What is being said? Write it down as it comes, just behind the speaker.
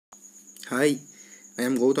Hi, I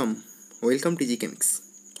am Gautam. Welcome to GChemics.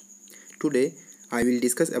 Today, I will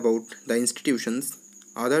discuss about the institutions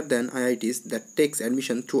other than IITs that takes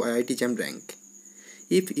admission through IIT JAM rank.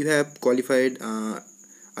 If you have qualified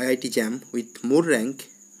IIT JAM with more rank,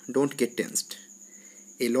 don't get tensed.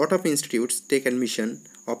 A lot of institutes take admission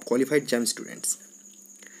of qualified JAM students.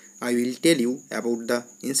 I will tell you about the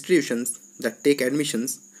institutions that take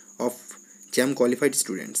admissions of JAM qualified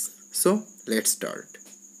students. So, let's start.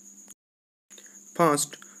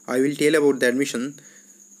 First, I will tell about the admission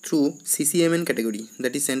through CCMN category,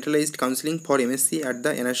 that is Centralized Counseling for MSc at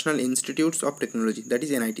the National Institutes of Technology, that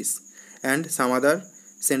is NITs, and some other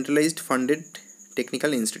centralized funded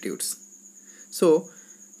technical institutes. So,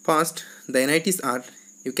 first the NITs are,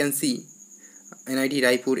 you can see, NIT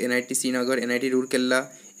Raipur, NIT Srinagar, NIT Rourkela,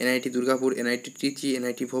 NIT Durgapur, NIT Trichy,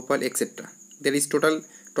 NIT Bhopal, etc. There is total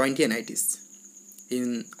 20 NITs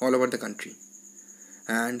in all over the country.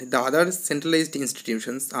 And the other centralized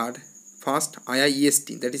institutions are first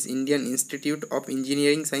IIST, that is Indian Institute of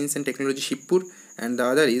Engineering, Science and Technology Shibpur, and the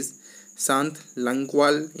other is Sant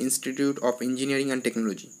Langwal Institute of Engineering and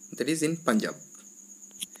Technology, that is in Punjab.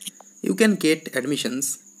 You can get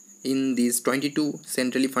admissions in these 22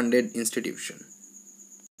 centrally funded institutions.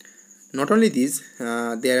 Not only these,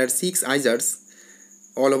 there are 6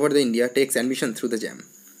 IISERS all over the India takes admission through the JAM.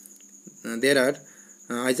 There are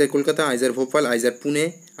IISER Kolkata, IISER Bhopal, IISER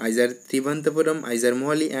Pune, IISER Trivandrum, IISER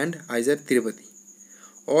Mohali and IISER Tirupati.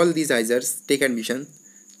 All these IISERs take admission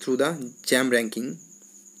through the JAM ranking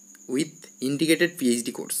with integrated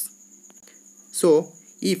PhD course. So,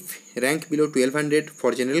 if rank below 1200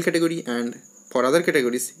 for general category and for other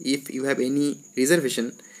categories, if you have any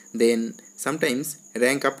reservation, then sometimes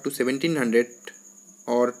rank up to 1700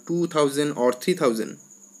 or 2000 or 3000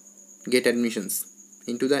 get admissions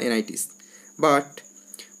into the NITs. But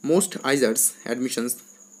most IISERs admissions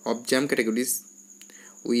of JAM categories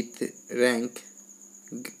with rank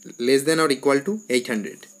less than or equal to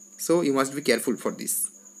 800. So you must be careful for this.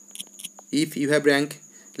 If you have rank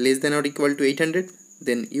less than or equal to 800,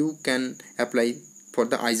 then you can apply for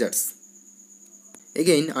the IISERs.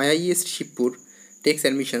 Again, IIS Shibpur takes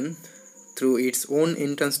admission through its own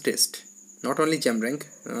entrance test. Not only JAM rank,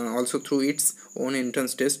 also through its own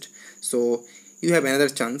entrance test. So you have another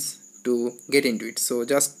chance to get into it. So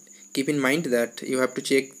just keep in mind that you have to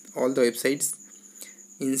check all the websites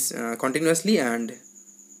continuously, and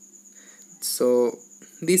so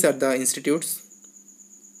these are the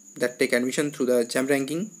institutes that take admission through the JAM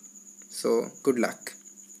ranking. So good luck.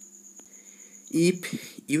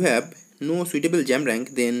 If you have no suitable JAM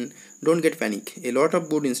rank, then don't get panic. A lot of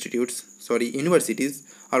good universities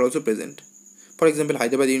are also present. For example,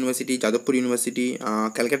 Hyderabad University, Jadavpur University,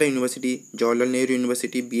 Calcutta University, Jawaharlal Nehru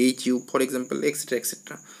University, BHU, for example, etc.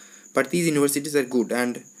 etc. But these universities are good,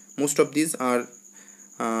 and most of these are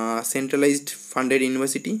centralized funded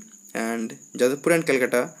university, and Jadavpur and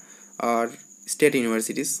Calcutta are state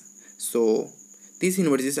universities. So these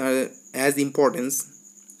universities are as important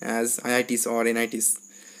as IITs or NITs.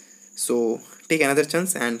 So take another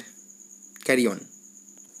chance and carry on.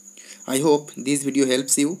 I hope this video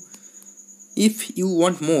helps you. If you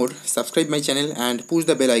want more, subscribe my channel and push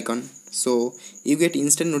the bell icon so you get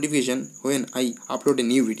instant notification when I upload a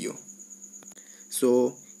new video.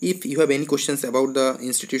 So if you have any questions about the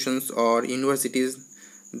institutions or universities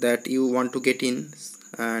that you want to get in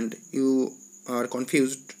and you are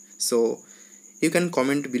confused, so you can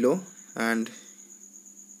comment below and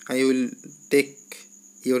I will take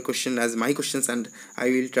your question as my questions and I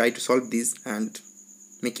will try to solve these and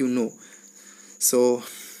make you know. So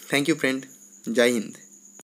thank you friend. Jai Hind.